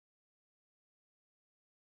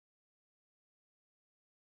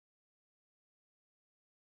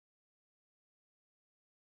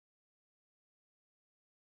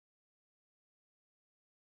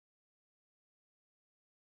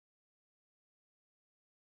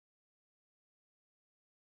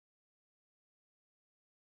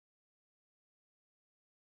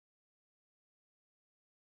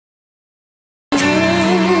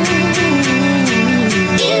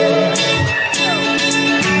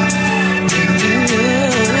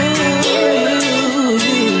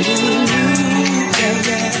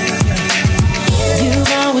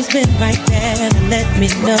me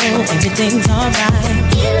know everything's alright.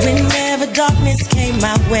 Whenever darkness came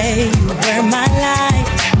my way, you were my light.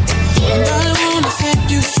 And I wanna thank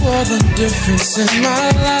you for the difference in my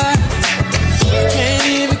life. Can't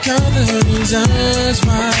even count the reasons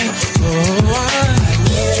why. Oh, I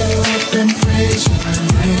lift you up and praise you.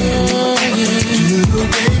 Oh, yeah. You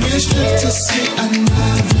gave me strength to see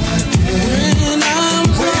another day. When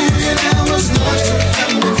I was lost, you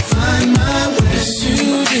helped me find my way. Yes,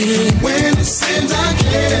 you did. When it seems I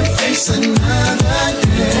can't face another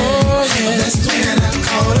day. Oh, yeah. That's when I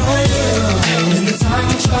called on you. In the time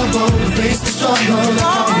of trouble, face the struggle.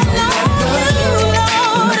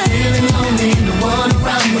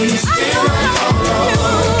 Still I call on you.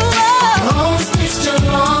 Always fix your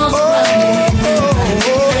arms around me.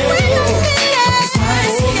 That's why I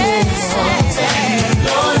sing this song to you.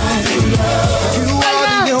 Lord, I do love you.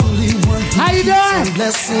 Are the only one. How you doing?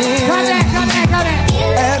 Come back.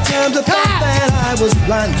 At times I thought that I was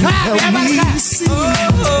blind. You helped me see.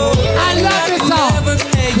 I love this song.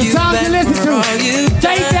 The song you listen to.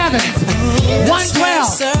 Faith Evans.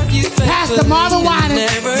 112. Pastor Marvin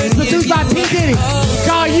Winans. Produced by P. Diddy.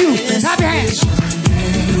 Call you. Clap your hands.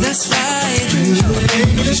 That's right.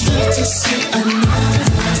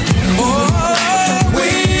 Oh,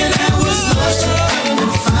 when I was lost, you helped me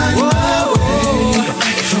find my way.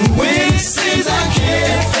 When it seems I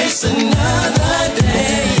can't face another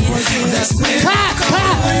day, that's when clap.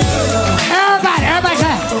 Everybody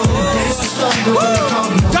clap.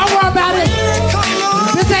 Don't worry about it.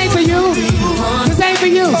 This ain't for you. This ain't for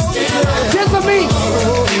you. Just for me.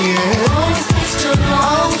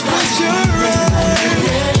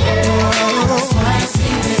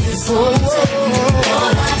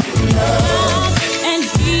 And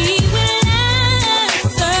he will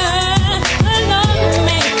answer. The Lord will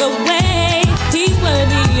make a way. He's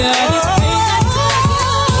worthy of his praise. I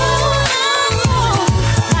tell you,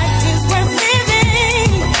 life is worth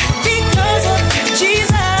living because of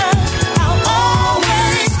Jesus. I'll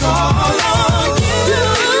always call on you.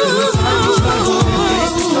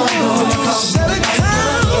 Set a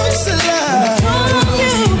counselor.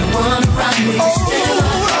 One around me.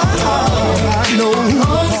 I know.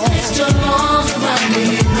 Always fix your arms around me.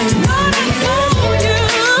 Lord, I know you.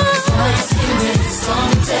 That's why I sing this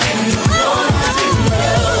song to you. Lord, I do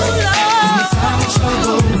love you. In the time of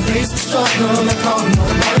trouble, face the struggle, I call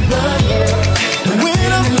nobody but you.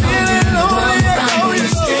 When I'm feeling lonely, I call you.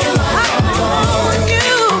 Still I call on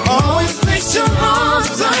you. Always fix your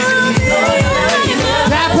arms around me.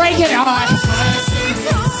 Now break it, all right.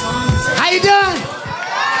 How you doing?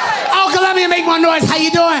 Oh, Columbia, make more noise. How you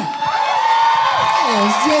doing?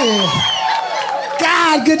 Yes, yeah.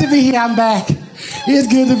 God, good to be here. I'm back. It's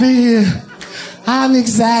good to be here. I'm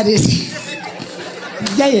excited.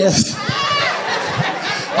 Yes.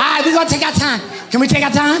 All right, we're going to take our time. Can we take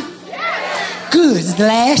our time? Good. It's the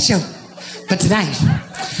last show. But tonight,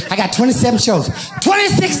 I got 27 shows.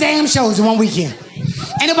 26 damn shows in one weekend.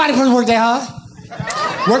 Ain't nobody supposed to work that hard.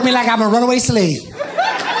 Work me like I'm a runaway slave.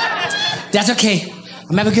 That's okay.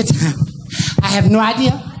 I'm having a good time. I have no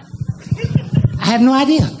idea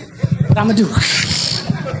what I'm gonna do.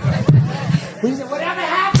 Whatever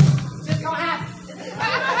happens, it's just gonna happen.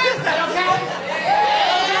 Okay?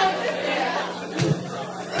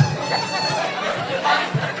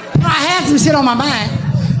 I have some shit on my mind,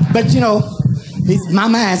 but you know, it's my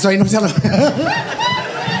mind, so ain't no telling.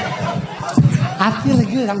 I'm feeling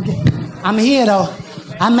good. I'm here though.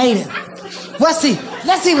 I made it. Let's see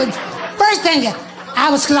what. First thing, I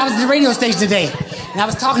was at the radio station today, and I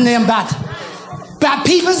was talking to them about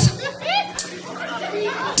peoples.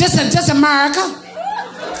 Just America.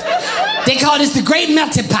 They call this the Great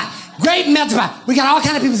Melting Pot. Great Melting Pot. We got all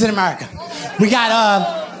kinds of peoples in America. We got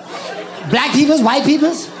black peoples, white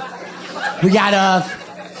peoples. We got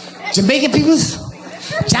Jamaican peoples,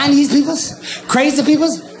 Chinese peoples, crazy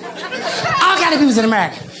peoples. All kinds of peoples in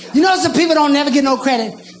America. You know some people don't never get no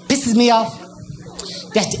credit. Pisses me off.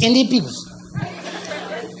 That's the Indian peoples.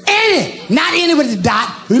 Indian, not Indian with the dot.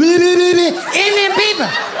 Indian people.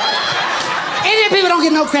 Indian people don't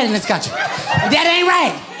get no credit in this country. That ain't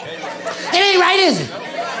right. It ain't right, is it?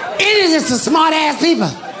 Indians is some smart ass people.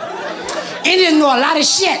 Indians know a lot of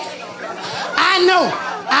shit. I know.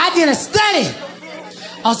 I did a study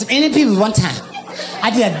on some Indian people one time.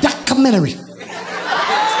 I did a documentary.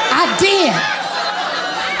 I did.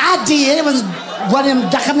 It was one of them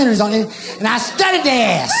documentaries on it, and I studied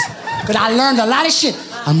their ass. Because I learned a lot of shit.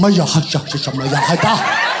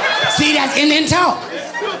 See, that's Indian talk.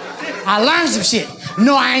 I learned some shit.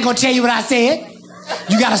 No, I ain't gonna tell you what I said.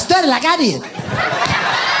 You gotta study like I did.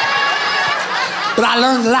 But I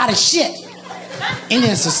learned a lot of shit.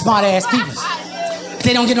 Indians are smart ass people.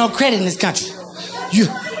 They don't get no credit in this country. You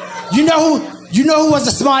know who was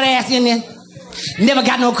a smart ass Indian? Never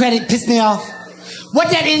got no credit, pissed me off. What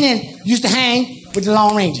that Indian used to hang with the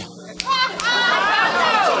Lone Ranger?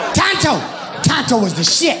 Tonto. Tonto was the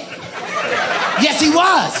shit. Yes, he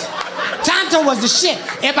was. Tonto was the shit.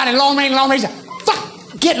 Everybody, Lone Ranger.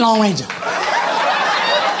 Fuck, get Lone Ranger.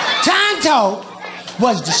 Tonto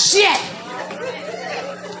was the shit.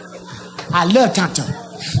 I love Tonto.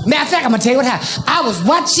 Matter of fact, I'm gonna tell you what happened. I was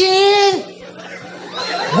watching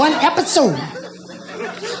one episode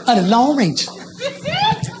of the Lone Ranger.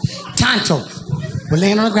 Tonto was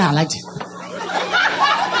laying on the ground like this.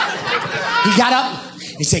 He got up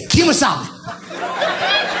and said, Kimasabi.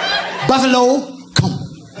 Buffalo, come.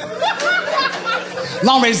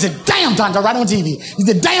 Lone Ranger said, damn, Tonto, right on TV. He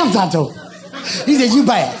said, damn, Tonto. He said, you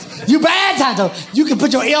bad. You bad, Tonto. You can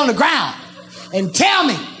put your ear on the ground and tell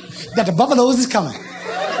me that the buffaloes is coming.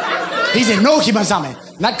 He said, no,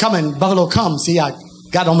 Kimasabi. Not coming, buffalo come. See, I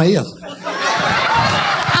got on my ear.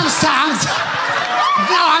 I'm sorry.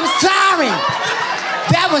 No, I'm sorry.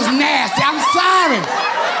 That was nasty. I'm sorry.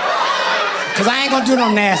 Because I ain't going to do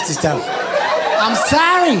no nasty stuff. I'm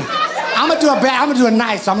sorry. I'm going to do a bad, I'm going to do a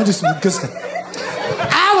nice, so I'm going to do some good stuff.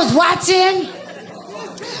 I was watching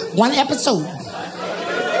one episode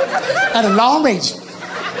of the Lone Ranger.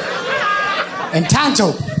 And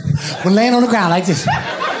Tonto was laying on the ground like this.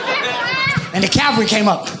 And the cavalry came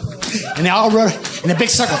up. And they all rode in a big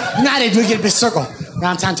circle. You know how they do get a big circle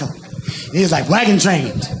around Tonto? He was like, wagon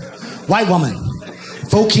trained, white woman,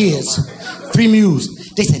 4 kids, 3 mules.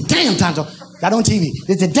 They said, damn, Tonto. Got on TV.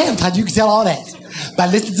 They said, damn, Tonto, you can tell all that by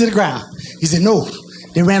listening to the ground. He said, no,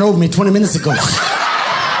 they ran over me 20 minutes ago.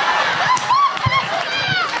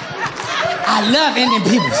 I love Indian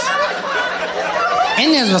peoples.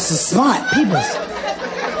 Indians were some smart peoples.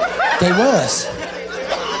 They was.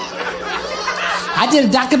 I did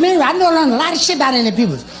a documentary. I learned a lot of shit about Indian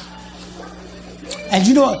peoples. And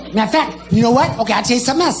you know, matter of fact, you know what? Okay, I'll tell you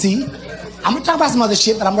something else, see? I'm gonna talk about some other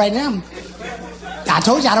shit, but right now, I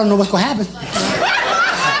told you I don't know what's gonna happen.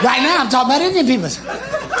 Right now, I'm talking about Indian peoples.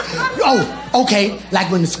 Oh, okay, like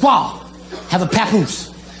when the squaw have a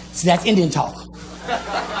papoose. See, that's Indian talk.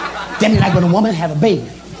 Then like when a woman have a baby.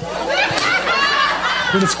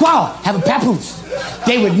 When the squaw have a papoose,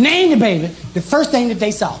 they would name the baby the first thing that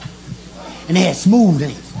they saw. And they had smooth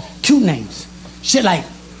names, cute names. Shit like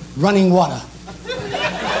running water,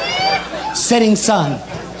 setting sun,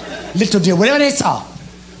 little deer, whatever they saw.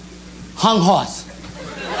 Hung horse,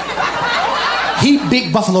 heap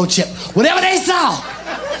big buffalo chip, whatever they saw.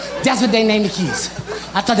 That's what they named the kids.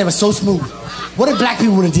 I thought they were so smooth. What if black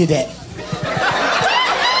people would have did that?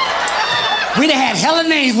 We'd have had hella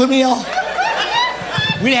names with me, y'all.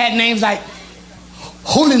 We'd have had names like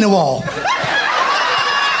Hole in the Wall,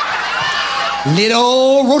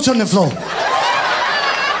 Little Roach on the Floor,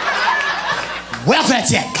 Welfare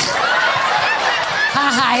Check.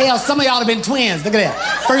 Ha, hell, some of y'all have been twins. Look at that.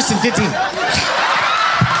 1st and 15.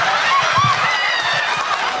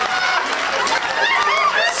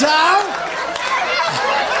 So,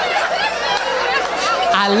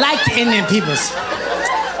 I like the Indian peoples.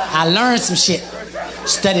 I learned some shit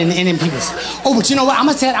studying the Indian peoples. Oh, but you know what? I'm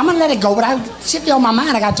gonna let it go, but shit be on my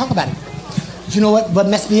mind. I gotta talk about it. You know what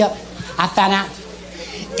messed me up? I found out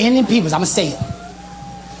Indian peoples, I'm gonna say it,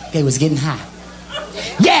 they was getting high.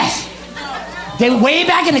 Yes! They were way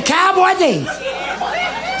back in the cowboy days.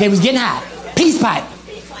 They was getting high. Peace pipe.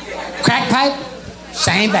 Crack pipe.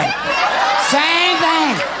 Same thing. Same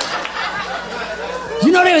thing.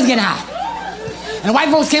 You know they was getting high. And the white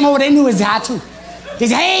folks came over, they knew it was high too. They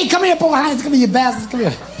said, hey, come here, Pocahontas, come here, you bastards, come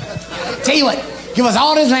here. Tell you what, give us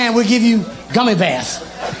all this land, we'll give you gummy bears.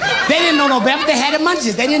 They didn't know no bear, but they had the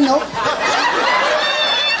munchies. They didn't know.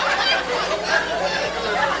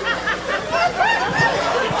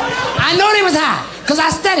 I know they was high, because I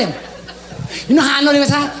studied them. You know how I know they was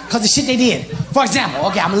high? Because the shit they did. For example,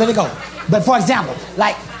 okay, I'm gonna let it go. But for example,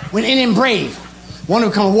 like when Indian brave wanted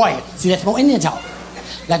to become a warrior. See, that's more Indian talk.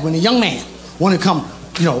 Like when a young man wanted to become,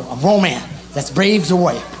 you know, a grown man that's brave as a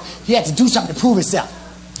warrior. He had to do something to prove himself.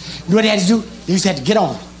 You know what they had to do? They used to have to get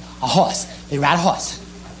on a horse. They ride a horse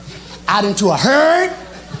out into a herd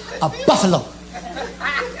of buffalo.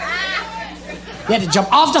 They had to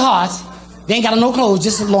jump off the horse. They ain't got no clothes,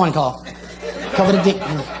 just a loincloth. Cover the dick.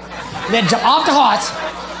 They had to jump off the horse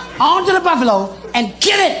onto the buffalo and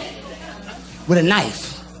kill it with a knife.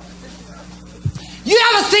 You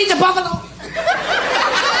ever seen the buffalo?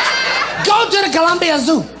 Go to the Columbia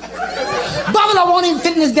Zoo. Buffalo won't even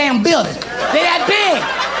fit in this damn building. They that big.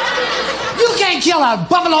 You can't kill a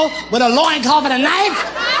buffalo with a loincloth and a knife.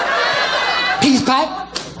 Peace pipe.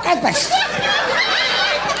 That's back.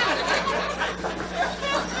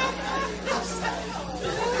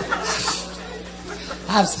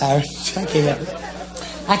 I'm sorry. I can't help it.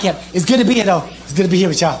 I can't. It's good to be here, though. It's good to be here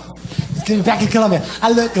with y'all. It's good to be back in Columbia.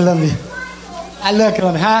 I love Columbia. I love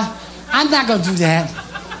Columbia, huh? I'm not going to do that.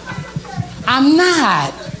 I'm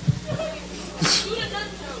not.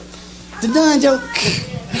 The done joke.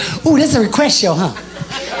 Ooh, that's a request show, huh?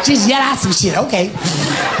 Just yell out some shit. Okay.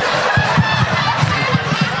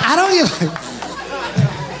 I don't even...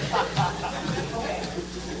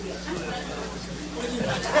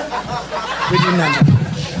 We'll do nothing.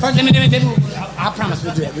 First, let me, I promise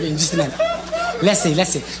we'll do that. We'll do it in just a minute. Let's see.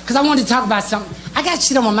 Because I wanted to talk about something. I got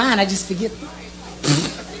shit on my mind. I just forget.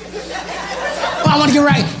 Oh, I want to get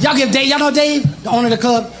right. Y'all give Dave, y'all know Dave, the owner of the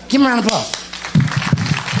club? Give him a round of applause.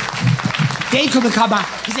 Dave Cooper called by.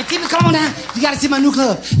 He said, "People, come on down. You got to see my new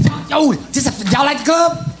club." Yo, y'all like the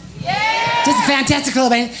club? Yeah. This is a fantastic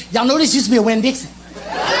club, ain't it? Y'all know this used to be a Winn-Dixie?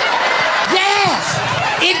 Yes,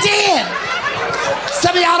 it did.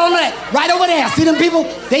 Some of y'all don't know that. Right over there, see them people?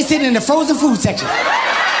 They sitting in the frozen food section.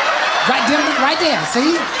 Right there,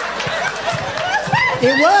 see?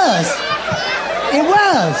 It was.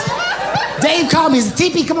 Dave called me, he said,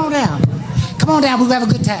 "TP, come on down. Come on down, we'll have a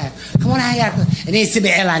good time. Come on down here." And they sent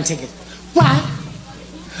me an airline ticket. Why?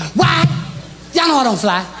 Y'all know I don't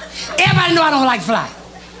fly. Everybody know I don't like to fly.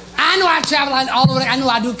 I know I travel all over, I know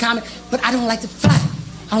I do comedy, but I don't like to fly.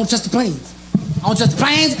 I don't trust the planes. I don't trust the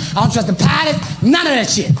planes, I don't trust the pilots, none of that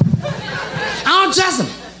shit. I don't trust them.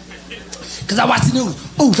 Because I watch the news.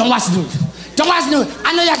 Ooh, don't watch the news. Don't watch the news.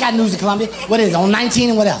 I know y'all got news in Columbia. What is it, on 19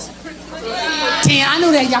 and what else? 10, I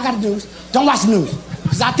know that y'all got the news. Don't watch the news.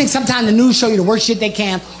 Because I think sometimes the news show you the worst shit they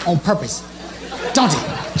can on purpose. Don't they?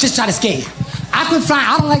 Just try to scare you. I quit flying,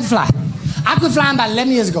 I don't like to fly. I quit flying about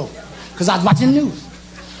 11 years ago. Because I was watching the news.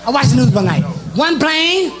 I watched the news one night. One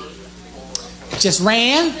plane just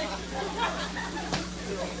ran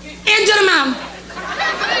into the mountain.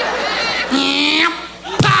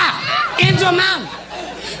 Pow! Into a mountain.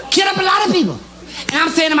 Killed up a lot of people. And I'm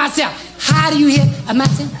saying to myself, how do you hit a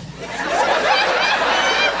mountain?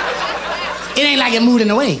 It ain't like it moved in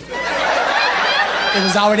the way. It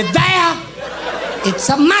was already there. It's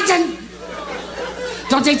a mountain.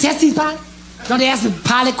 Don't they test these pilots? Don't they ask the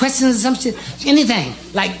pilot questions or some shit? Anything.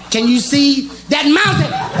 Like, can you see that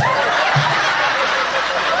mountain?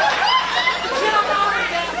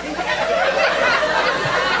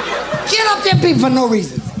 Get up there, people, for no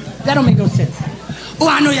reason. That don't make no sense. Oh,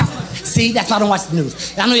 I know y'all. See, that's why I don't watch the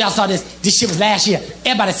news. I know y'all saw this. This shit was last year.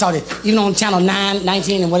 Everybody saw this. Even on channel 9,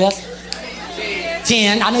 19, and what else?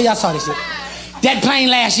 10. I know y'all saw this shit. That plane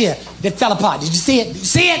last year that fell apart. Did you see it? Did you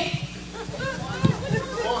see it?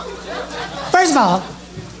 First of all,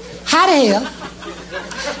 how the hell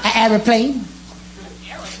an aeroplane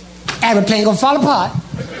gonna fall apart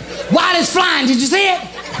while it's flying? Did you see it?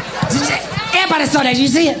 Everybody saw that. Did you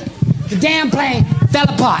see it? The damn plane fell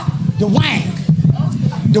apart. The wing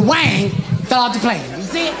fell off the plane. You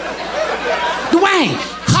see it? The wing,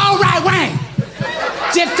 whole right wing,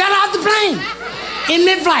 just fell off the plane in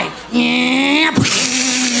mid-flight.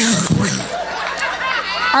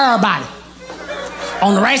 Everybody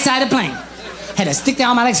on the right side of the plane had to stick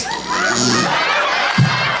down my legs.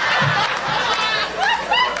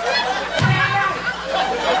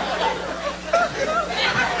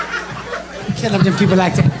 Kill up them people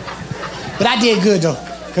like that. But I did good though,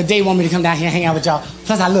 because they want me to come down here and hang out with y'all.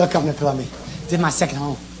 Plus I love coming to Columbia. This is my second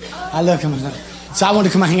home. I love coming to Columbia. So I wanted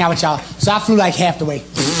to come and hang out with y'all. So I flew like half the way.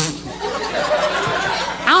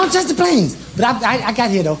 I don't trust the planes. But I got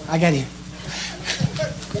here though. I got here.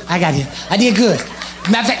 I did good.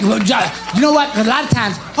 Matter of fact, you know what? A lot of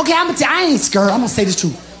times, okay, I ain't scared. I'm gonna say the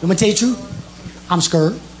truth. You want me to tell you the truth? I'm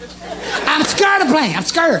scared. I'm scared of plane. I'm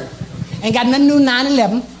scared. Ain't got nothing new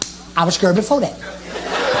 9/11. I was scared before that.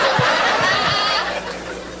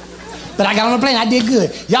 But I got on the plane. I did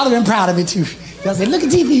good. Y'all have been proud of me too. Y'all said, "Look at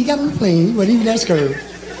TV. He got on the plane. He wasn't even that scared."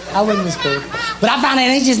 I wasn't scared. But I found out it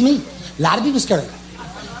ain't just me. A lot of people scared.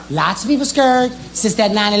 Lots of people scared since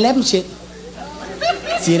that 9/11 shit.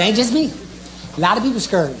 See, it ain't just me. A lot of people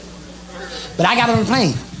scared. But I got on the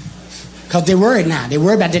plane. Because they're worried now. They're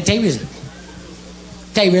worried about the terrorism.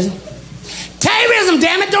 Terrorism,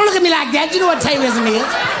 damn it. Don't look at me like that. You know what terrorism is.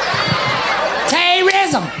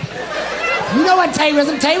 Terrorism. You know what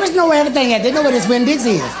terrorism. Terrorists know where everything is. They know where this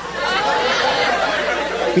Winn-Dixie is.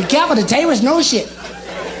 Be careful. The terrorists know shit.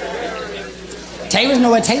 Terrorists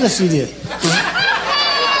know where Taylor Street is.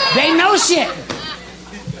 They know shit.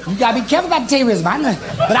 You gotta be careful about terrorism. I know.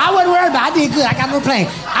 But I wasn't worried about it. I did good. I got on the plane.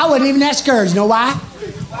 I wasn't even that scared. You know why?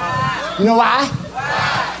 You know why?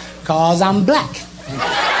 Because I'm black.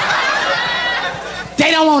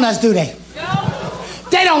 They don't want us, do they?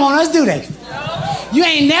 They don't want us, do they? You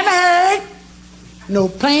ain't never heard no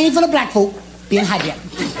plane full of black folk being hijacked.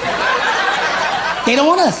 They don't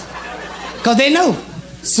want us. Because they know,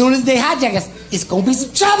 as soon as they hijack us, it's going to be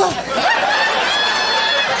some trouble.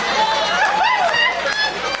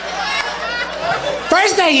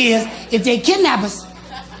 First thing is, if they kidnap us,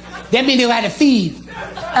 that means they'll have to feed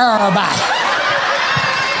everybody.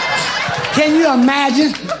 Can you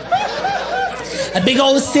imagine? A big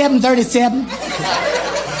old 737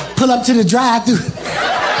 pull up to the drive-thru.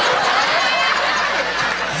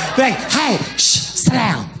 Like, hey, shh, sit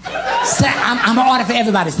down. Sit down. I'm gonna order for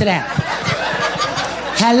everybody. Sit down.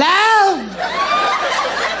 Hello?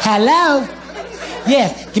 Hello?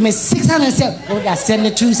 Yes, give me 607. Oh, we got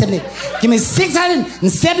 72, 70. Give me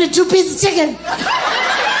 672 pieces of chicken.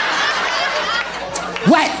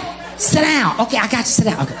 What? Sit down. Okay, I got you. Sit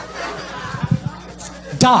down. Okay.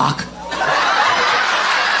 Dog.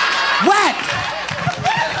 What?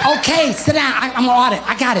 Okay, sit down. I'm gonna order.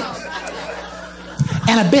 I got it.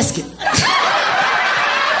 And a biscuit.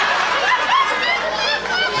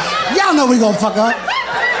 Y'all know we gonna fuck up.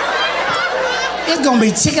 It's gonna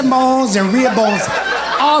be chicken bones and rib bones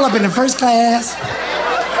all up in the first class.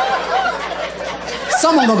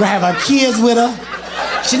 Some of them gonna have her kids with her.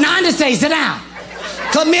 Shenanda say, sit down.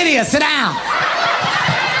 Chlamydia, sit down.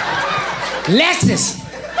 Lexus.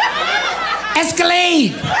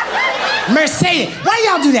 Escalade. Mercedes. Why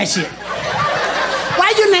y'all do that shit?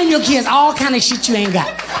 Why you name your kids all kind of shit you ain't got?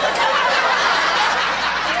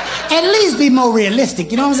 At least be more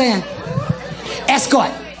realistic, you know what I'm saying?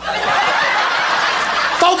 Escort.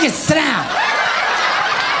 Focus, sit down.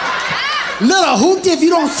 Little hoopty if you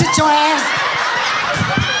don't sit your ass.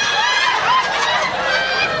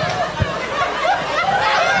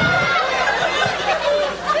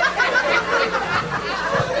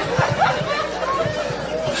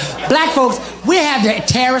 Black folks, we have the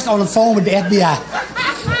terrorists on the phone with the FBI.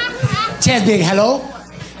 Chest big, hello?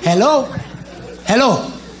 Hello? Hello?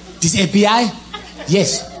 This FBI?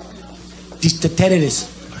 Yes. This the terrorists.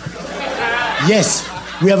 Yes.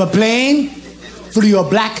 We have a plane full of your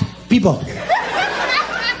black people.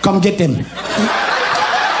 Come get them.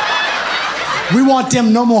 We want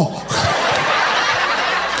them no more.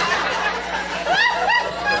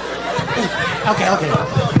 Okay.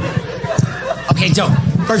 Okay, joke.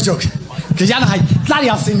 First joke. Because y'all know how, a lot of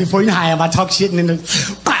y'all seen me before. You know how I am. I talk shit and then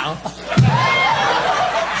pow.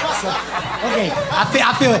 So, okay,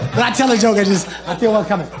 I feel it. When I tell a joke, I feel one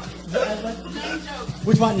coming.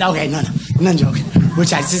 Which one? No, okay, none joke.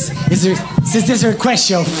 Since this is a request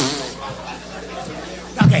show.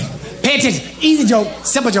 Okay, pay attention. Easy joke,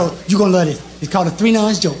 simple joke. You gonna love this. It's called a three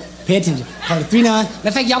nuns joke. Pay attention. It's called a three nuns. Matter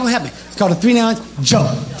of fact, y'all gonna help me. It's called a three nuns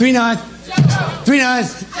joke. Three nuns. Three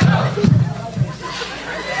nuns.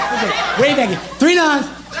 Okay, way back here. Three nuns.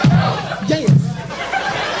 Yeah.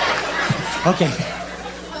 Okay.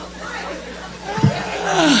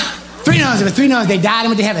 Three nuns, they died and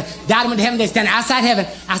went to heaven. They stand outside heaven,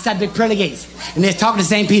 outside the big pearly gates. And they're talking to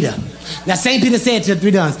St. Peter. Now, St. Peter said to the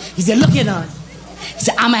three nuns, he said, look here, nuns. He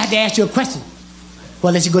said, I'm going to have to ask you a question.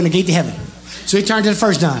 Well, let you go in the gate to heaven. So he turned to the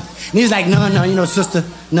first nun. And he was like, nun, you know, sister,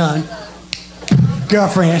 nun,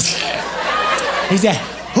 girlfriend. He said,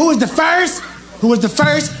 who was the first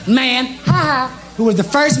man, who was the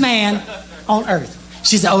first man on earth?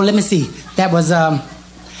 She said, oh, let me see. That was Adam.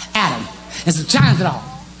 And so chimes it off.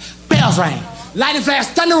 Bells rang. Lightning flash,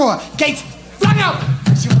 thunder roar. Gates flung out.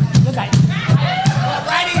 She looked like,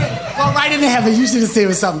 go right into heaven. You should have seen it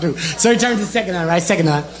was something too. So he turned to the second nun, right? Second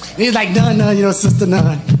nun. And he's like, nun, you know, sister,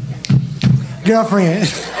 nun. Girlfriend.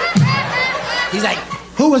 He's like,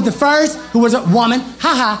 who was the first? Who was a woman?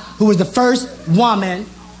 Who was the first woman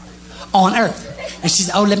on earth? And she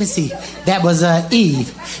said, oh, let me see. That was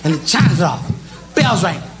Eve. And the chimes were off. Bells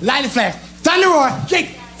rang. Lightning flash. Thunder roar.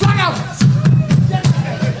 Gates flung out.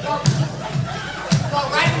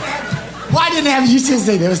 Why didn't they have you should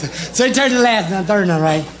say that? So he turned to the last nun, third nun,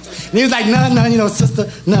 right? And he was like, nun, you know, sister,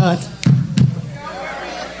 nun.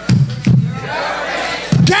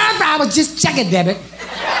 Girlfriend, I was just checking, Debbie.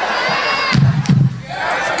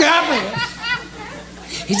 Girlfriend.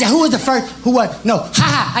 He said, who was the first? Who was? No,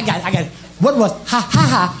 I got it. What was?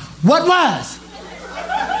 What was?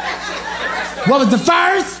 What was the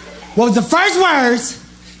first? What was the first words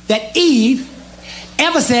that Eve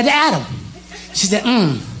ever said to Adam? She said,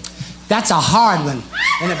 that's a hard one.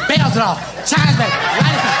 And it bells it off. Chimes back.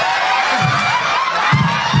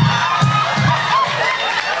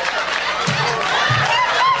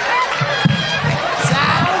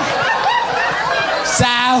 So.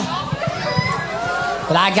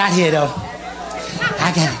 But I got here, though.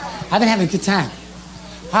 I've been having a good time.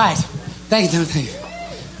 All right. Thank you.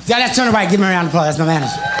 Y'all, let's turn it right. Give me a round of applause. That's my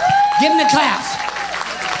manager. Give him the claps.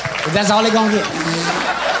 But that's all they're gonna get.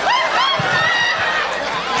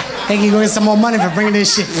 Think you're gonna get some more money for bringing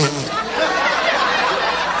this shit.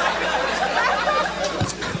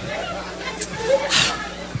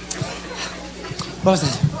 What was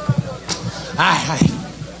that? All right.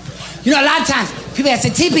 You know, a lot of times people say,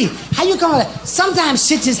 TP, how you come with that? Sometimes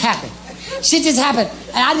shit just happen. Shit just happen.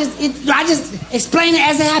 And I just explain it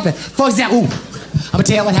as it happened. For example, I'm gonna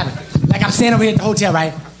tell you what happened. Like I'm standing over here at the hotel,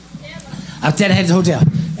 right? I'm standing here at the hotel.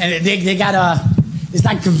 And they got it's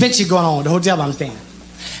like a convention going on at the hotel where I'm staying.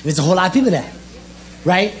 And there's a whole lot of people there,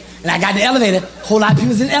 right? And I got in the elevator, a whole lot of people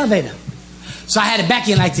was in the elevator. So I had it back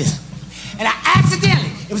in like this. And I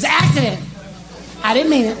accidentally, it was an accident. I didn't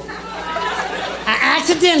mean it. I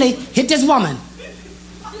accidentally hit this woman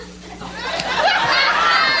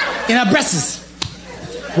in her breasts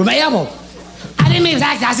with my elbow. I didn't mean it.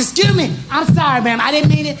 I said, excuse me, I'm sorry, ma'am. I didn't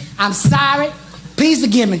mean it. I'm sorry. Please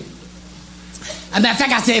forgive me. As a matter of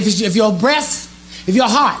fact, I said, if your breast, if your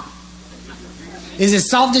heart is as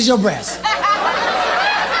soft as your breast,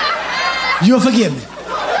 you'll forgive me.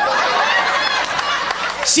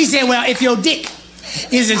 She said, well, if your dick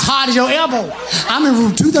is as hard as your elbow, I'm in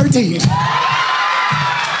room 213.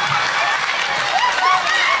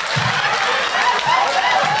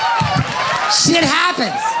 Shit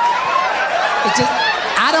happens. It just,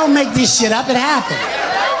 I don't make this shit up, it happens.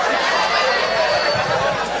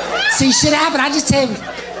 See, shit happen, I just tell you.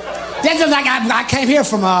 That's just like I came here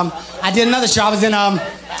from, I did another show, I was in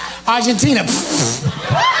Argentina.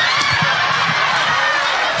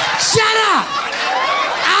 Shut up!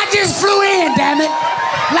 I just flew in, damn it.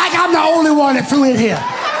 Like I'm the only one that flew in here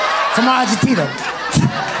from Argentina.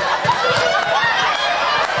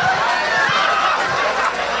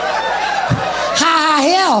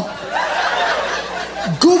 Hell,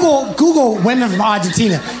 Google women from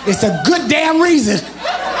Argentina. It's a good damn reason.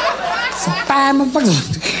 Some fine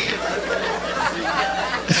motherfuckers.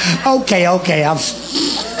 Okay, I'm.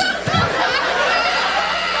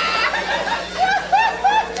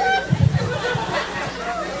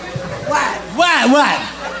 What?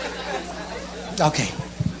 Okay.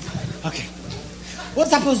 What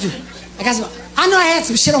was I supposed to do? I know I had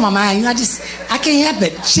some shit on my mind. You know, I can't help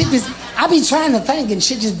it. Shit just. I be trying to think and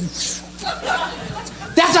shit just...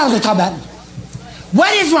 That's what I was gonna talk about.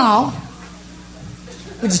 What is wrong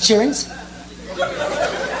with the cheerings?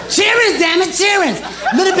 Cheerings, damn it, cheerings.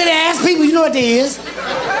 Little bit of ass people, you know what they is.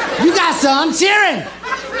 You got some, cheering.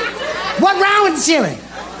 What wrong with the cheering?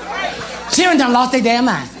 Cheering done lost their damn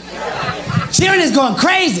mind. Cheering is going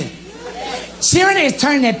crazy. Cheering is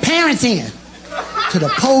turning their parents in to the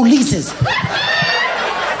polices.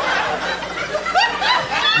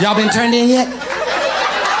 Y'all been turned in yet?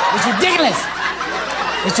 It's ridiculous.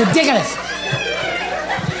 It's ridiculous.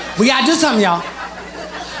 We gotta do something, y'all.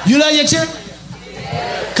 You love your children?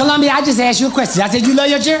 Columbia, I just asked you a question. I said, you love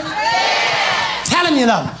your children? Tell them you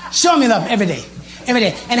love them. Show them you love them every day. Every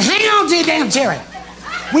day. And hang on to your damn children.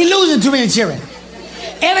 We losing too many children.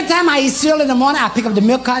 Every time I eat cereal in the morning, I pick up the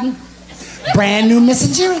milk carton. Brand new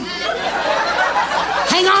missing children.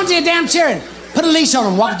 Hang on to your damn children. Put a leash on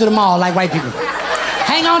them, walk through the mall like white people.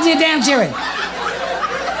 Hang on to your damn children.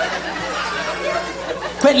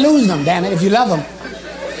 Quit losing them, damn it, if you love them.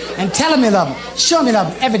 And tell them you love them. Show them you love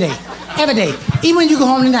them every day. Every day. Even when you go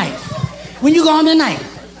home tonight. When you go home tonight.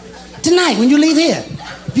 Tonight, when you leave here.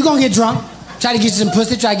 You're going to get drunk. Try to get you some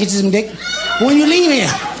pussy. Try to get you some dick. But when you leave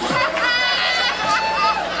here.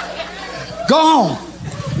 Go home.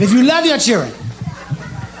 And if you love your children,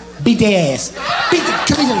 beat their ass.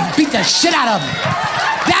 Beat the shit out of them.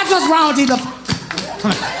 That's what's wrong with these little...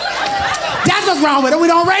 That's what's wrong with them. We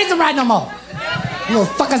don't raise them right no more. You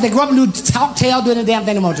little fuckers, they grow up and do talk, tell, doing the damn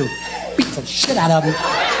thing they want to. Beat the shit out of them.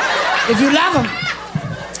 If you love them,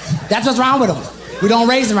 that's what's wrong with them. We don't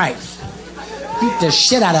raise them right. Beat the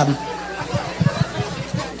shit out of them.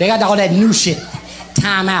 They got all that new shit.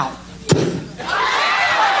 Time out.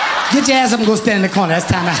 Get your ass up and go stand in the corner. That's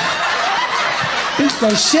time out. Beat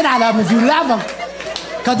the shit out of them if you love them.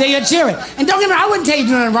 Because they're your children. And don't get me wrong, I wouldn't tell you to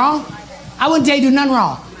do nothing wrong. I wouldn't tell you to do nothing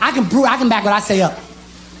wrong. I can back what I say up.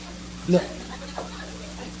 Look.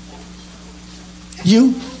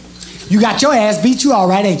 You got your ass beat, you all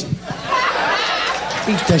right, ain't you?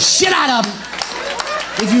 Beat the shit out of them.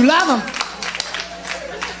 If you love them.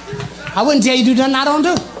 I wouldn't tell you to do nothing I don't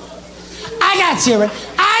do. I got children.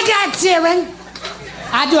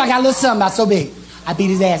 I do. I got a little son about so big. I beat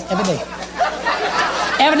his ass every day.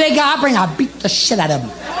 Every day God bring, I beat the shit out of him.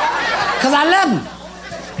 Because I love him.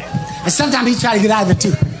 And sometimes he try to get out of it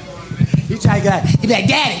too. He try to get out. He be like,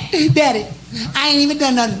 Daddy, I ain't even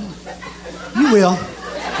done nothing. You will.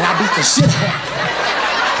 And I beat the shit out of him.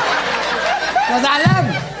 Because I love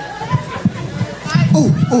him.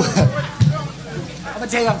 I'm gonna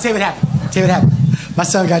tell you what happened. My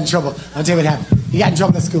son got in trouble. I'm gonna tell you what happened. He got in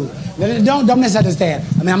trouble at school. Don't misunderstand.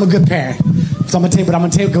 I mean, I'm a good parent. So I'm gonna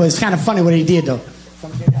tell you because it's kind of funny what he did though. So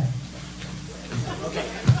I'm gonna tell you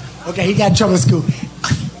that. Okay, he got in trouble at school.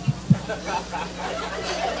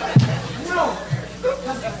 No,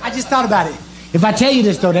 I just thought about it. If I tell you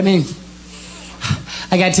this though, that means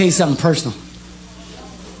I gotta tell you something personal.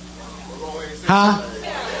 Huh?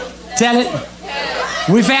 Tell it.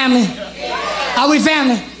 We family? Are we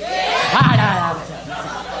family? All right.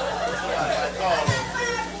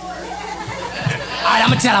 All right, I'm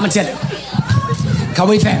gonna tell it. Cause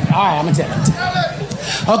we family. All right, I'm gonna tell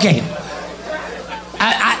it. Okay.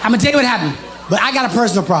 I'm gonna tell you what happened, but I got a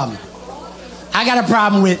personal problem. I got a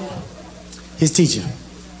problem with his teacher.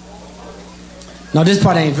 No, this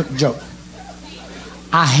part ain't a joke.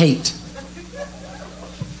 I hate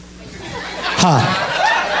her.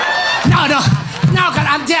 No, cause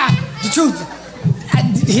I'm telling the truth.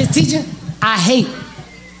 His teacher, I hate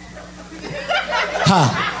her.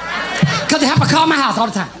 Cause they have to call my house all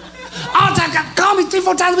the time. All the time, call me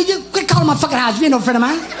 3-4 times a week. You quit calling my fucking house. You ain't no friend of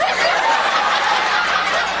mine.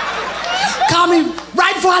 Call me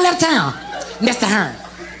right before I left town, Mr. Hearn.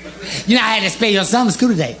 You know I had to spell your son to school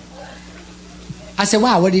today. I said,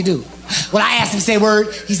 wow, what did he do? Well, I asked him to say a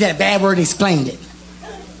word. He said a bad word and explained it.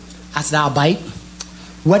 I said, I'll bite.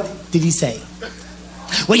 What did he say?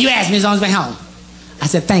 Well, you asked me as on his way home. I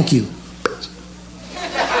said, thank you.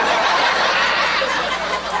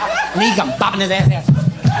 And he come bopping his ass.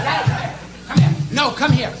 Come here. No,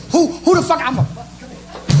 come here. Who the fuck? I'm a...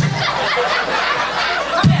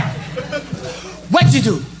 Come here. What'd you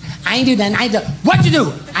do? I ain't do nothing. What'd you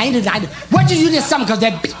do? I ain't do nothing. What'd you do this something? Because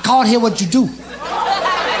that bitch called here what you do.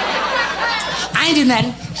 I ain't do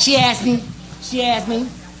nothing. She asked me,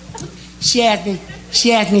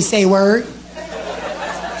 say a word.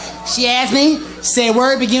 She asked me, say a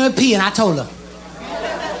word begin with P, and I told her.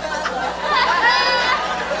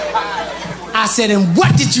 I said, and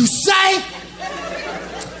what did you say?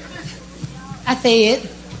 I said,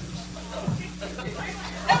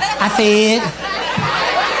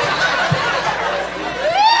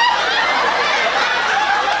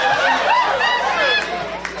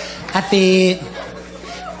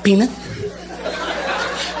 peanut.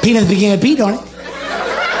 Peanuts begin with P, don't it?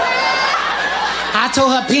 I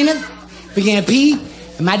told her peanuts began with P,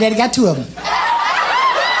 and my daddy got 2 of them.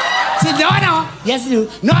 She said, no, I don't. Yes, I do.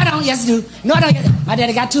 No, I don't. Yes, I do. No, I don't. My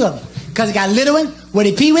daddy got 2 of them. Because he got a little one, what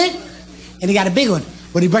he pee with, and he got a big one,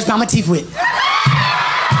 what he brushed my teeth with.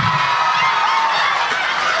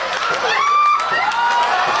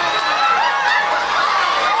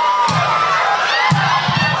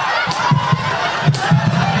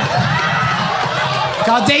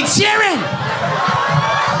 Cause they cheering.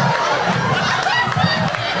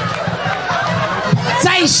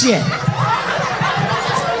 Say shit.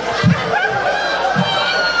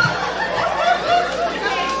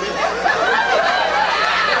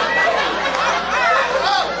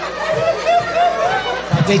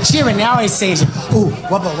 They cheering. They always say shit. Ooh,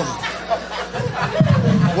 one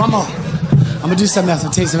more. I'm gonna do something else. I'm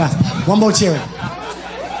gonna tell you something else. One more cheering.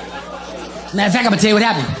 Matter of fact, I'm gonna tell you what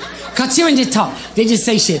happened. Cause cheering just talk. They just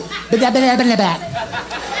say shit. They don't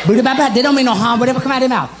mean no harm. Whatever come out of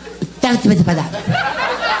their mouth. Tell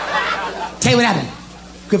you what happened.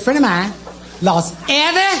 Good friend of mine lost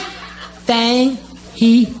everything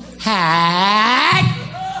he had.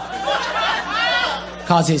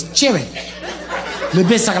 Cause his cheering. Little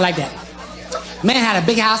bitch sucker like that. Man had a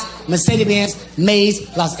big house, Mercedes-Benz, Maze,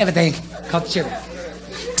 lost everything. Cause cheering.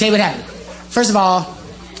 Tell you what happened. First of all,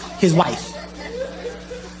 his wife.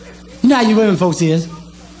 You know how you women folks is.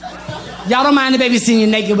 Y'all don't mind the baby seeing you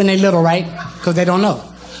naked when they little, right? Because they don't know.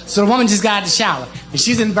 So the woman just got out of the shower, and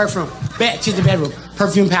she's in the bathroom. She's in the bedroom.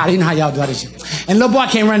 Perfume powder. You know how y'all do all this shit. And the little boy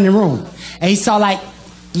came running in the room, and he saw like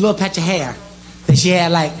a little patch of hair that she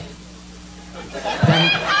had like.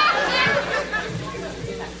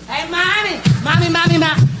 Hey, mommy,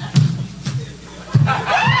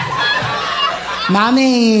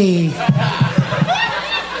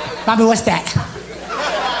 what's that?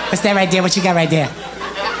 What's that right there? What you got right there?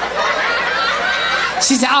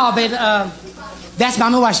 She said, oh, baby, that's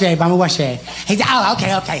Mama Washray. He said, oh,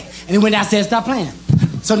 okay. And he went downstairs and started playing.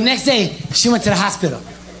 So the next day, she went to the hospital.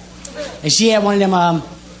 And she had one of them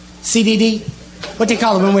CDD. What they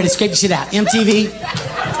call it when they scrape the shit out? MTV?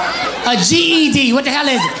 A GED. What the hell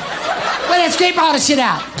is it? Where they scrape all the shit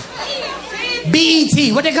out?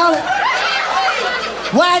 BET. What they call it?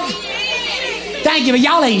 What? Thank you, but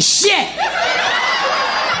y'all ain't shit.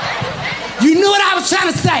 You knew what I was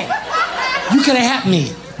trying to say. You could have helped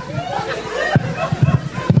me.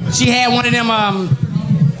 She had one of them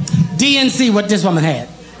DNC, what this woman had.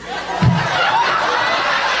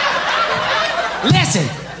 Listen.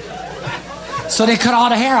 So they cut all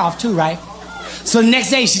the hair off too, right? So the next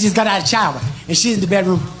day she just got out of the shower and she's in the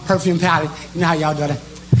bedroom, perfume powder. You know how y'all do that.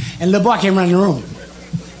 And the little boy came running in the room.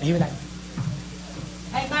 And he was like,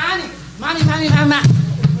 hey, mommy. Mommy,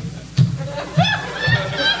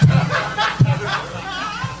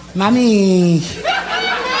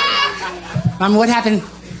 what happened?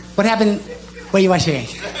 What happened? Where you wash your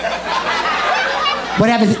hands? What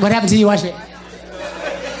happened to you wash your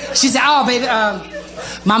hands? She said, oh, baby,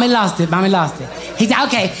 mommy lost it. He said,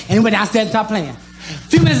 okay. And he went downstairs and started playing. A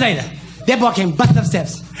few minutes later, that boy came busting up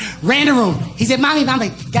steps, ran the room. He said, mommy,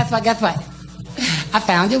 guess what? I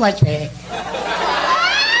found your wash rag.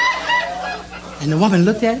 And the woman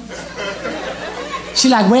looked at it. She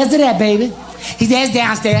like, where's it at, baby? He said, it's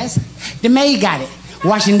downstairs. The maid got it,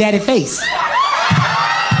 washing daddy's face.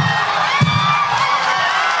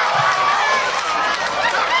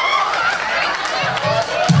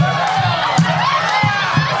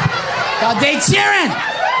 They cheering.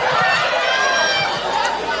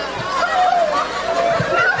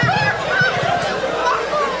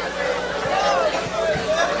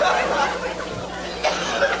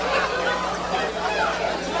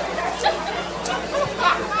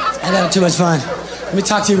 I had too much fun. Let me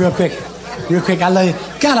talk to you real quick. I love you.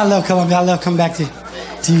 God, I love Columbia. I love coming back to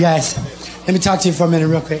you guys. Let me talk to you for a minute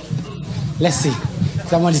real quick. Let's see.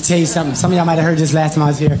 I wanted to tell you something. Some of y'all might have heard this last time I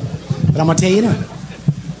was here, but I'm going to tell you now.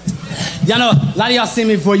 Y'all know, a lot of y'all seen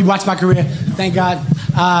me before. You watched my career. Thank God.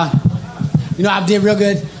 You know, I did real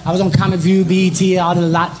good. I was on Comic View, BET, all the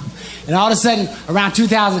lot. And all of a sudden, around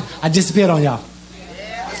 2000, I disappeared on y'all.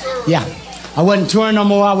 Yeah. I wasn't touring no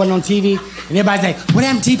more. I wasn't on TV. And everybody's like, what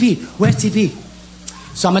happened to TP? Where's TP?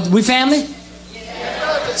 So we family?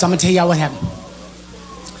 So I'm going to tell y'all what happened.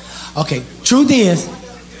 Okay. Truth is,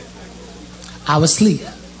 I was asleep.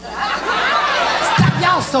 Stop.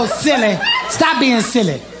 Y'all so silly. Stop being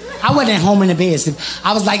silly. I wasn't at home in the bed.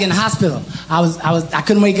 I was like in the hospital. I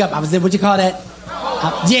couldn't wake up. I was in, what you call that?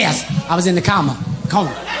 Yes, I was in the coma.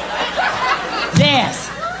 Yes.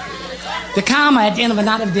 The coma at the end of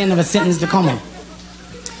not at the end of a sentence, the coma.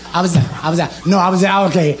 I was out.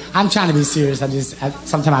 Okay, I'm trying to be serious.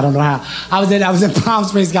 Sometimes I don't know how. I was in Palm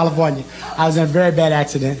Springs, California. I was in a very bad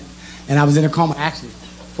accident, and I was in a coma actually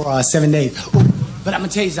for 7 days. Ooh, but I'm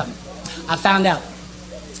gonna tell you something. I found out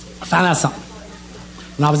something.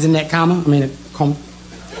 When I was in that coma, I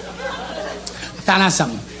found out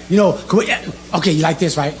something. You know, okay, you like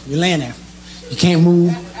this, right? You're laying there. You can't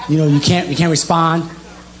move. You know, you can't respond.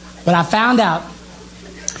 But I found out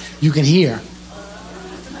you can hear.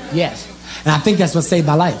 Yes. And I think that's what saved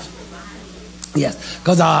my life. Yes.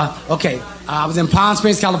 Because, I was in Palm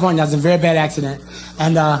Springs, California. I was in a very bad accident.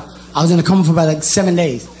 And I was in a coma for about like 7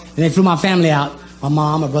 days. And they flew my family out, my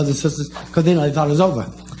mom, my brothers and sisters, because they thought it was over.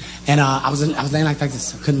 And I was laying like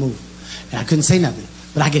this. I couldn't move. And I couldn't say nothing.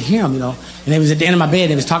 But I could hear them, you know. And they was at the end of my bed.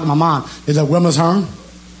 They was talking to my mom. They was like, where was Hearn?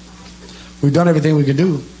 We've done everything we could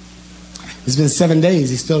do. It's been 7 days.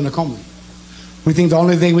 He's still in a coma. We think the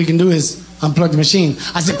only thing we can do is unplug the machine.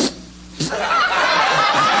 I said,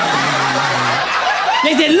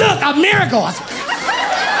 they said, look, a miracle. I said,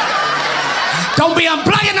 don't be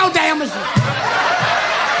unplugging no damn machine.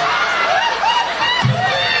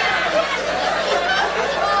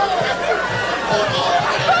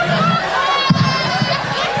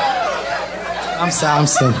 I'm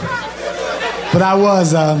sorry. But I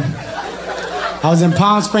was in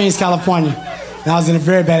Palm Springs, California, and I was in a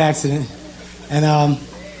very bad accident. And I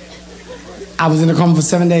was in a coma for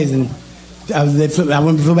 7 days, and I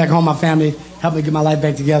flew back home. My family helped me get my life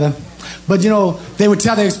back together. But you know, they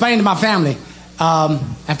explained to my family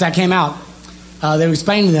after I came out. They were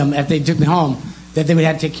explaining to them after they took me home that they would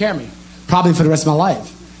have to take care of me, probably for the rest of my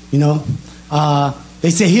life. You know, they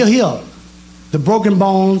said he'll heal. The broken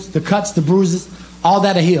bones, the cuts, the bruises, all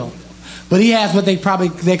that'll heal. But he has what they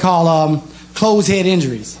call closed head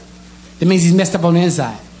injuries. That means he's messed up on the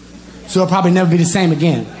inside. So he'll probably never be the same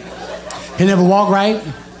again. He'll never walk right.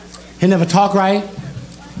 He'll never talk right.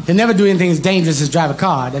 He'll never do anything as dangerous as drive a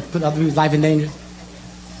car. That put other people's life in danger.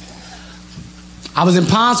 I was in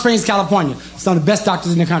Palm Springs, California. Some of the best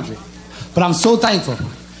doctors in the country. But I'm so thankful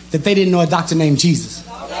that they didn't know a doctor named Jesus.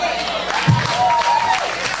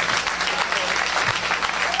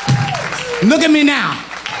 Look at me now.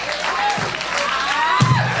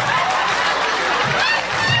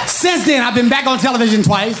 Since then, I've been back on television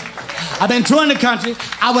twice. I've been touring the country.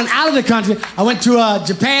 I went out of the country. I went to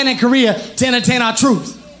Japan and Korea to entertain our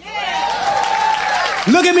troops.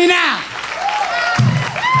 Look at me now.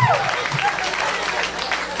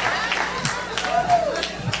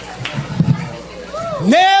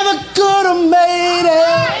 Never could have made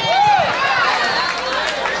it.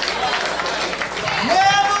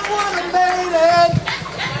 Never would have made it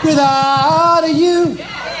without you.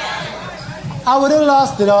 I would have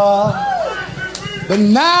lost it all. But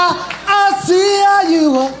now I see how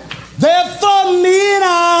you were there for me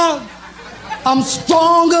now. I'm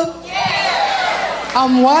stronger.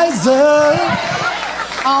 I'm wiser.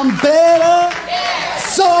 I'm better.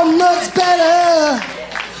 So much better.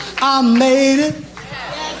 I made it.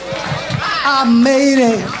 I made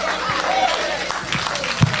it.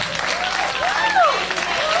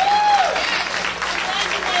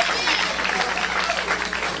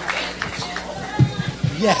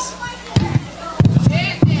 Yes.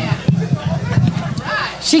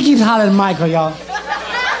 She keeps hollering at Michael, y'all.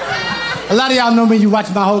 A lot of y'all know me, you watch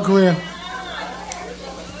my whole career.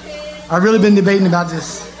 I've really been debating about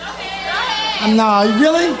this. No,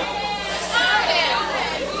 really?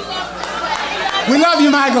 We love you,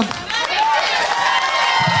 Michael.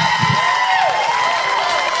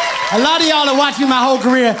 A lot of y'all have watched me my whole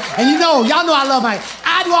career, and y'all know I love Michael.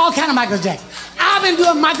 I do all kind of Michael Jackson. I've been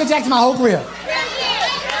doing Michael Jackson my whole career.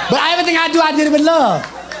 But everything I do, I did it with love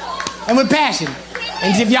and with passion.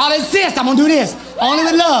 And if y'all insist, I'm gonna do this only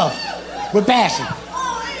with love, with passion.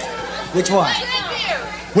 Which one?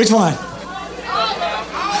 Which one?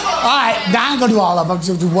 All right, now I ain't gonna do all of them. I'm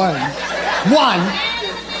just gonna do one. One.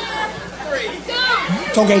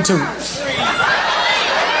 Okay, two.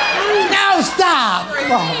 No, stop.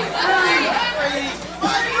 Come on.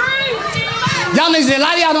 Y'all niggas, a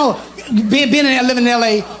lot of y'all know, being in there, living in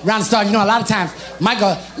LA, around the stars, a lot of times,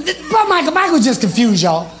 Michael was just confused,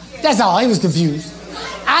 y'all. That's all, he was confused.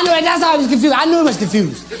 I knew it, that's all he was confused. I knew he was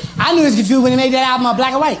confused. I knew he was confused when he made that album of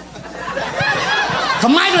Black and White.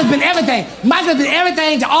 Because Michael has been everything. Michael has been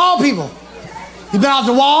everything to all people. He's been off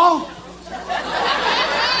the wall.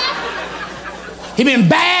 He's been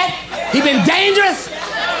bad. He's been dangerous.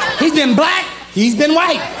 He's been black. He's been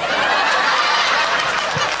white.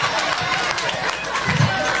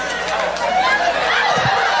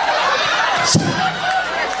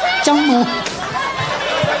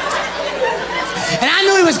 And I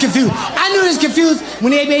knew he was confused. I knew he was confused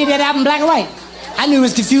when they made that album Black and White. I knew he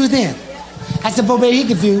was confused then. I said, "Boy, baby, he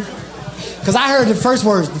confused." Because I heard the first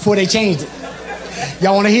words before they changed it.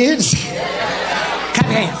 Y'all want to hear it? Clap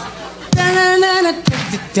your hands.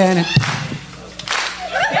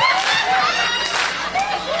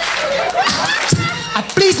 I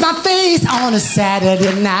fleeced my face on a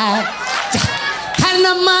Saturday night. Had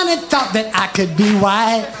enough money, thought that I could be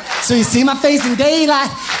white. So you see my face in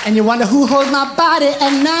daylight, and you wonder who holds my body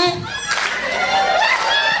at night.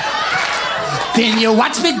 Then you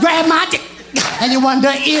watch me grab my dick, and you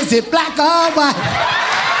wonder, is it black or white?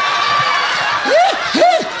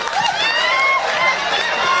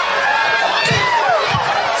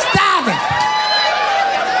 Stop it.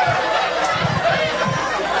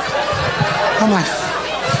 Come on.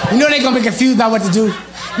 They're going to be confused about what to do.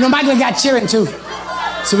 Michael got cheering too.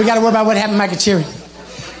 So we got to worry about what happened to Michael cheering.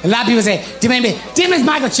 A lot of people say, Dim is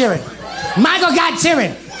Michael cheering. Michael got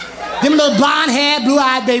cheering. Them little blonde haired, blue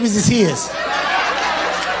eyed babies is his.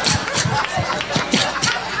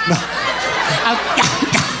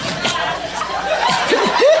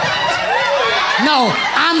 No,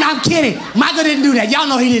 I'm kidding. Michael didn't do that. Y'all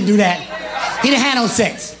know he didn't do that. He didn't have no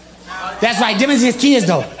sex. That's right. Them is his kids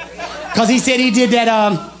though. Because he said he did that,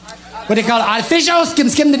 what they call it, artificial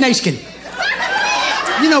skim the nation.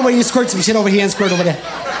 You know where you squirt some shit over here and squirt over there.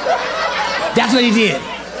 That's what he did.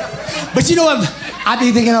 But you know what I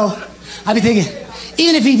be thinking,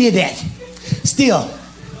 even if he did that, still,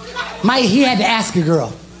 he had to ask a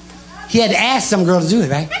girl. He had to ask some girl to do it,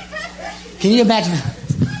 right? Can you imagine?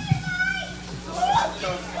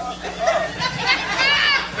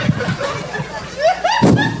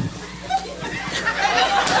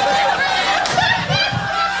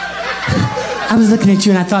 I was looking at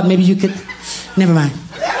you and I thought maybe you could, never mind.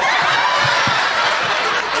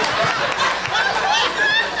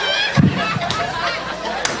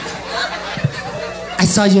 I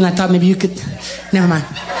saw you and I thought maybe you could, never mind.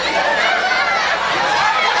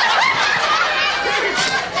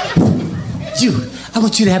 I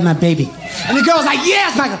want you to have my baby. And the girl's like,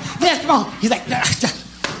 yes, Michael, yes, come on. He's like,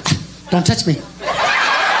 don't touch me.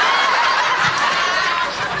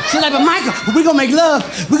 She's like, but Michael, we're gonna make love.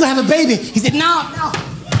 We're gonna have a baby. He said, no.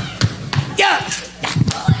 Yeah.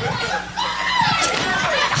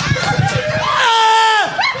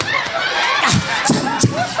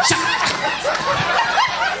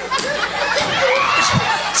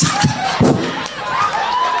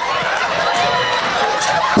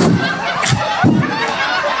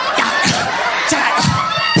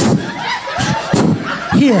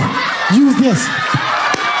 Here, use this.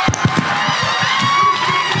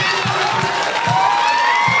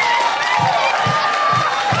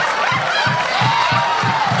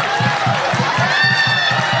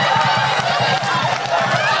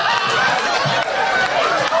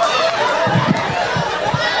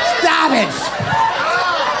 Stop it.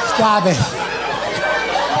 Stop it.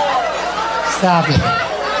 Stop it.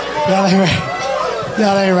 Y'all ain't right.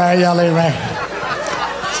 Y'all ain't right. Y'all ain't right.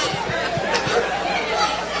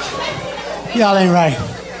 Y'all ain't right.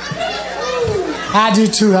 I do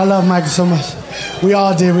too. I love Michael so much. We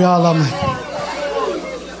all did. We all love him.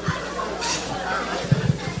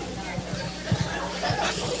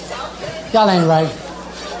 Y'all ain't right.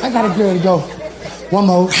 I got a girl to go. One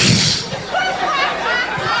more.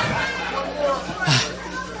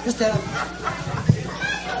 What's that?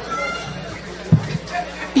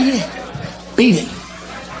 Beat it. Beat it.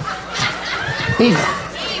 Beat it.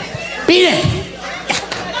 Beat it.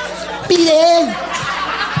 Beat it.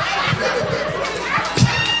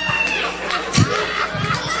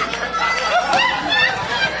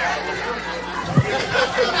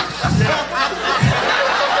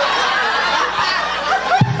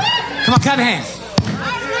 Come on, clap your hands.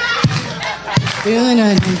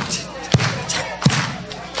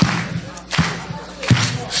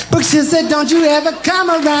 Brookshield said, don't you ever come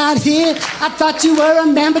around here. I thought you were a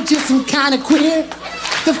man, but you're some kind of queer.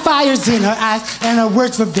 The fire's in her eyes, and her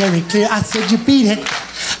words were very clear. I said, you beat it.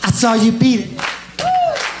 I saw you beat it.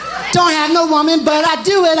 Don't have no woman, but I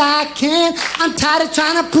do what I can. I'm tired of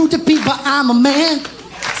trying to prove to people I'm a man.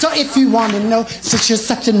 So if you want to know, since you're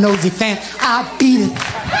such a nosy fan, I beat it.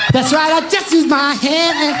 That's right, I just use my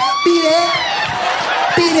hand and beat it.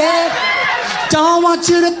 Beat it. Don't want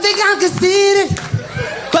you to think I'm conceited,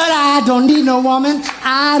 but I don't need no woman.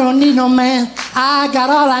 I don't need no man. I got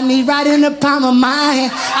all I need right in the palm of my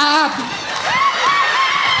hand.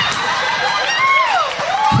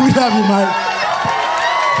 We love you, Mike.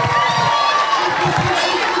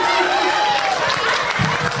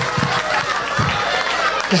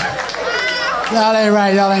 Y'all ain't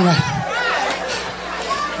right. Y'all ain't right.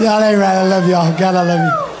 Y'all ain't right. I love y'all. God, I love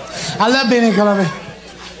you. I love being in Colombia.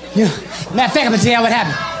 You know, matter of fact, I'm gonna tell you what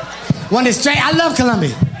happened. One of the I love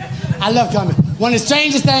Colombia. I love Colombia. One of the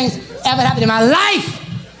strangest things ever happened in my life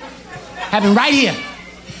happened right here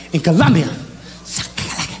in Colombia.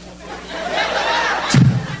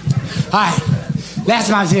 All right. Last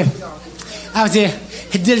time I was here.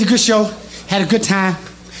 Did a good show. Had a good time.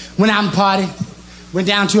 Went out and party. Went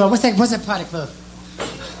down to what's that party club?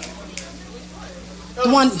 The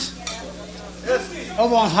one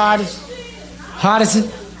over on Hardison.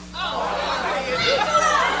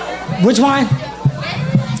 Which one?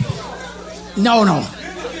 No.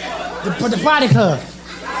 The party club.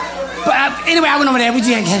 But anyway, I went over there. We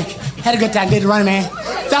just had a good time. Did the Running Man.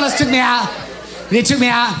 Fellas took me out. They took me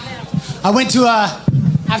out. I went to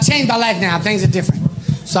I've changed my life now. Things are different.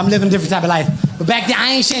 So I'm living a different type of life. But back then,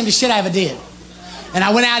 I ain't ashamed of shit I ever did. And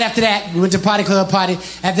I went out after that. We went to party club party.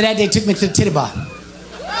 After that, they took me to the titty bar.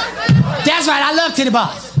 That's right. I love titty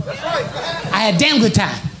bars. I had a damn good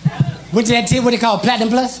time. Went to that titty, what they call Platinum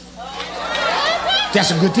Plus.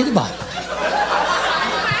 That's a good titty bar.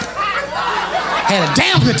 Had a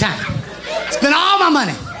damn good time. Spent all my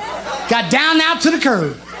money. Got down out to the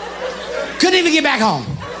curb. Couldn't even get back home.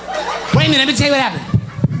 Wait a minute, let me tell you what happened.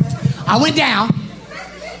 I went down.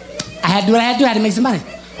 I had to do what I had to do. I had to make some money.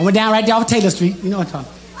 I went down right there off Taylor Street. You know what I'm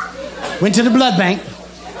talking about. Went to the blood bank.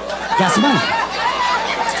 Got some money.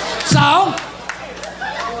 So,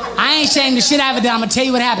 I ain't ashamed of the shit I ever done. I'm going to tell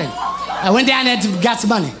you what happened. I went down there to got some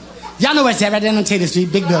money. Y'all know where it's at, right there on Taylor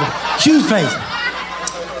Street. Big building. Huge place.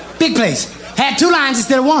 Big place. Had 2 lines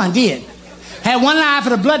instead of 1, did. Had 1 line for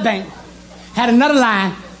the blood bank. Had another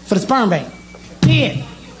line for the sperm bank. Did.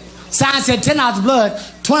 Sign said $10 of blood,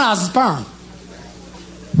 $20 of sperm.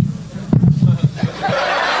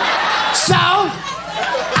 So,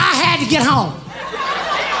 I had to get home.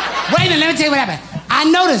 Wait a minute, let me tell you what happened. I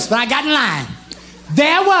noticed when I got in line,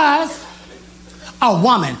 there was a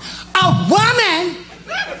woman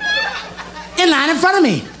in line in front of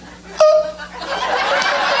me.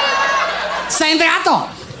 Same thing I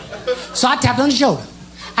thought. So I tapped her on the shoulder.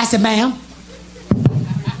 I said, ma'am,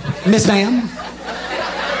 Miss Ma'am,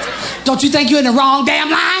 don't you think you're in the wrong damn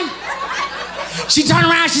line? She turned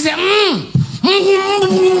around, she said,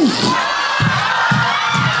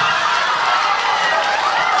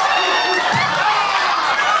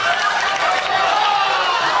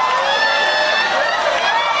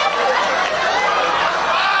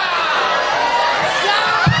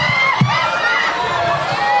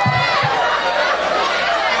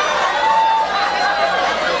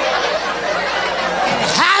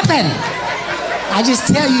 happen. I just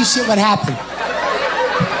tell you shit what happened.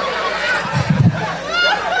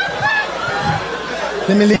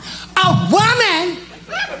 Let me leave. A woman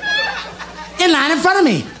in line in front of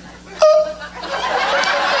me.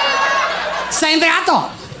 Same thing I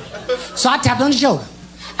thought. So I tapped her on the shoulder.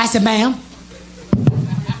 I said, ma'am,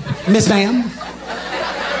 Miss Ma'am,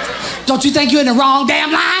 don't you think you're in the wrong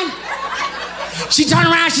damn line? She turned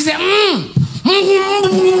around, she said,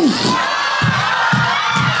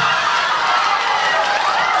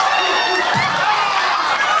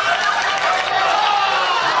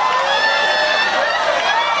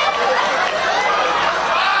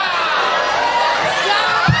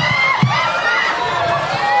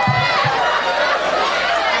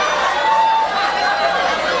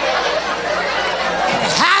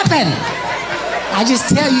 I just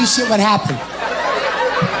tell you shit what happened.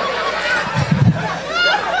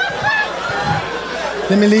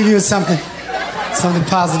 Let me leave you with something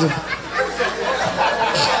positive.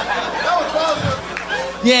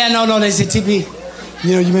 Yeah, no, they say, TP,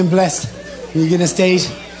 you know, you've been blessed. When you get on stage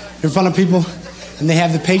in front of people and they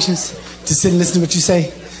have the patience to sit and listen to what you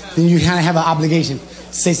say, then you kind of have an obligation to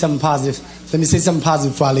say something positive. Let me say something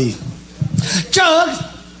positive before I leave. Drugs!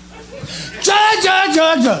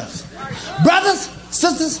 Drugs! Brothers,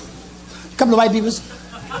 sisters, a couple of white people,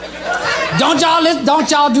 don't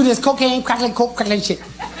y'all do this cocaine, crackling shit.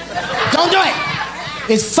 Don't do it.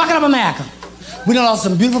 It's fucking up America. We done lost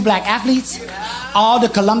some beautiful black athletes. All the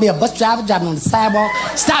Columbia bus drivers driving on the sidewalk.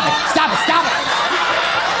 Stop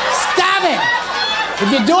it. If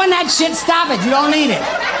you're doing that shit, stop it. You don't need it.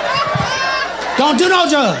 Don't do no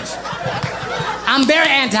drugs. I'm very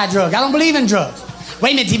anti-drug. I don't believe in drugs.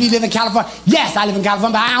 Wait a minute, TV, you live in California? Yes, I live in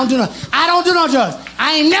California, but I don't do no drugs.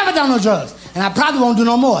 I ain't never done no drugs. And I probably won't do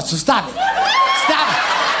no more, so stop it.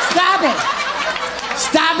 Stop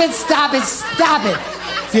it.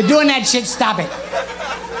 If you're doing that shit, stop it.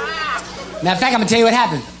 Matter of fact, I'm gonna tell you what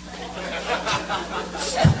happened.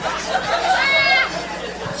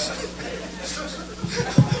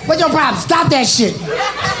 What's your problem? Stop that shit.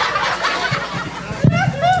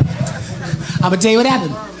 I'm gonna tell you what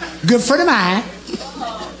happened. Good friend of mine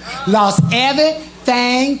lost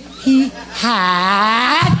everything he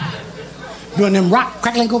had doing them rock,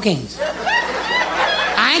 crackling cocaines.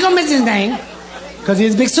 I ain't gonna mention his name because he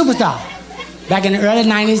was a big superstar. Back in the early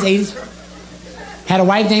 90s, 80s. Had a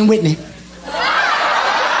wife named Whitney.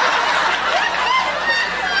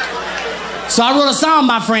 So I wrote a song,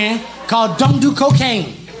 my friend, called Don't Do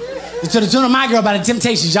Cocaine. It's to the tune of My Girl by The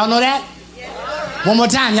Temptations. Y'all know that? One more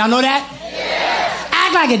time, y'all know that?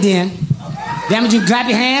 Act like it then. Damn it, you clap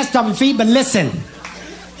your hands, stomp your feet, but listen,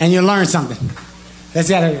 and you'll learn something. Let's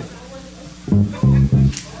get it.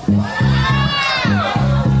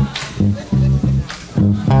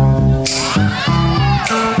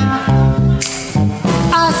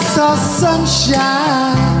 I saw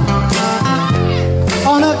sunshine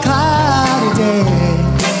on a cloudy day.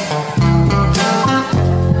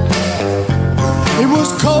 It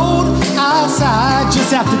was cold outside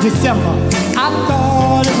just after December. I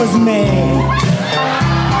thought it was May.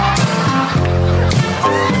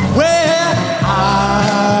 Well,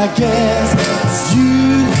 I guess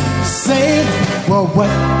you say, well,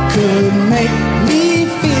 what could make me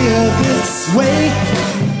feel this way?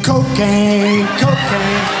 Cocaine,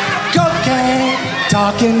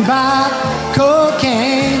 talking about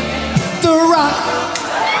cocaine, the rock.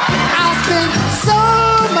 I spent so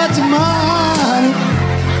much money.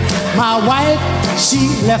 My wife, she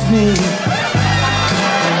left me.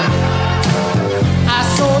 I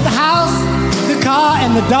sold the house, the car,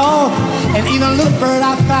 and the dog, and even a little bird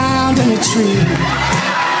I found in a tree.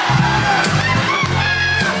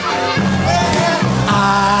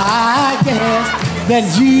 I guess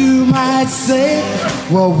that you might say,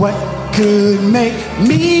 well, what could make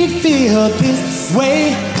me feel this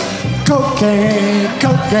way? Cocaine,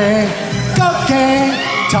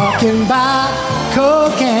 talking about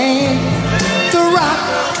cocaine, the rock.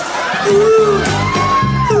 Ooh.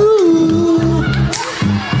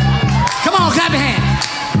 Come on, clap your hands.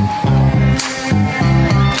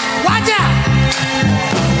 Watch out.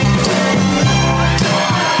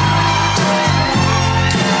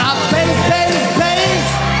 Bass.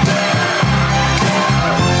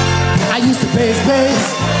 I used to bass.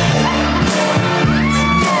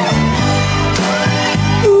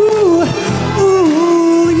 Ooh,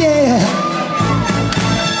 yeah.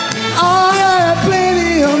 I had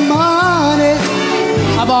plenty of money.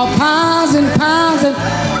 I bought pounds and pounds and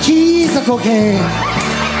keys of cocaine.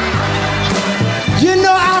 You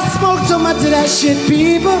know I smoked so much of that shit,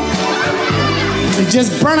 people. It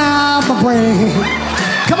just burned out my brain.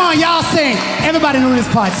 Come on, y'all sing. Everybody know this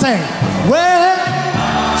part. Sing. Well,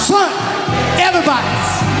 son, everybody.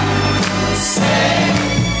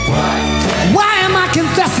 Why am I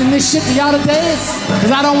confessing this shit to y'all today?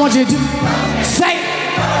 Because I don't want you to say.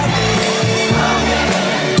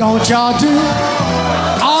 Don't y'all do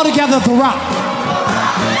all together the rock.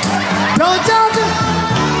 Don't y'all do.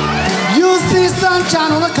 You see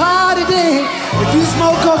sunshine on a cloudy day if you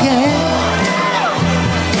smoke cocaine.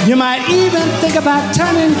 You might even think about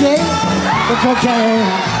turning gay for cocaine.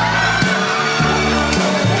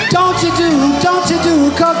 Don't you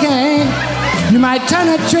do cocaine. You might turn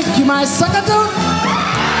a trick, you might suck a tooth.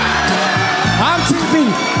 I'm TV.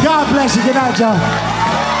 God bless you. Good night, y'all.